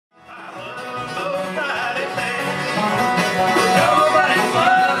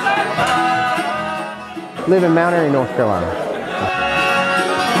live in Mount Airy, North Carolina.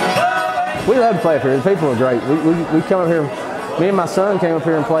 We love to play up here. The people are great. We come up here. Me and my son came up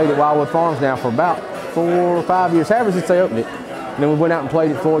here and played at Wildwood Farms now for about 4 or 5 years, ever since they opened it. And then we went out and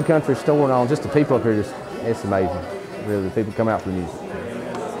played at Floyd Country Store and all. Just the people up here, it's amazing. Really, the people come out for the music.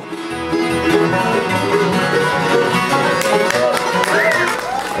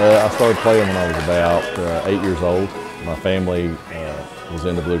 I started playing when I was about 8 years old. My family was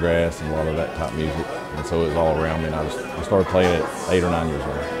into bluegrass and a lot of that type of music, and so it was all around me. And I started playing at 8 or 9 years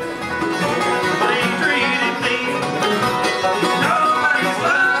old.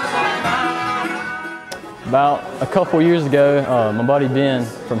 About a couple years ago, my buddy Ben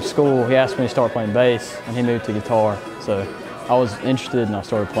from school, he asked me to start playing bass, and he moved to guitar. So I was interested, and I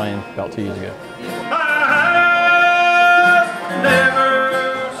started playing about 2 years ago.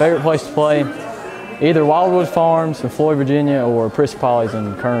 Favorite place to play? Either Wildwood Farms in Floyd, Virginia, or Principalities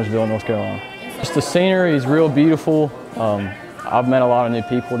in Kernersville, North Carolina. Just the scenery is real beautiful. I've met a lot of new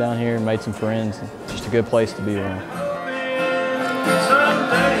people down here and made some friends. It's just a good place to be around.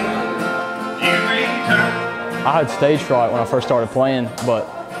 I had stage fright when I first started playing, but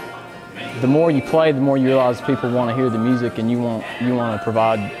the more you play, the more you realize people want to hear the music, and you want to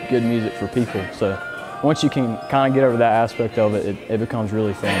provide good music for people. So once you can kind of get over that aspect of it, it becomes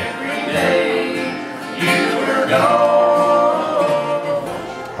really fun.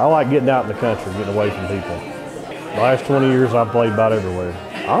 I like getting out in the country, getting away from people. The last 20 years I've played about everywhere.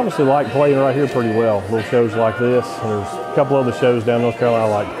 I honestly like playing right here pretty well. Little shows like this, and there's a couple other shows down in North Carolina I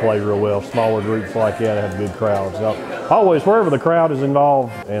like to play real well. Smaller groups like that have good crowds. Always, wherever the crowd is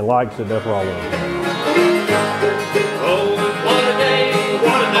involved and likes it, that's where I want to play.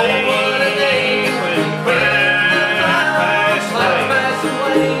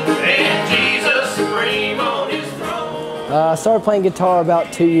 I started playing guitar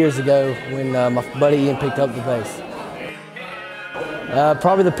about 2 years ago when my buddy Ian picked up the bass.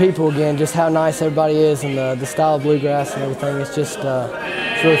 Probably the people again, just how nice everybody is, and the style of bluegrass and everything. It's just,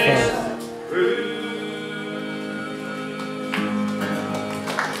 it's really fun.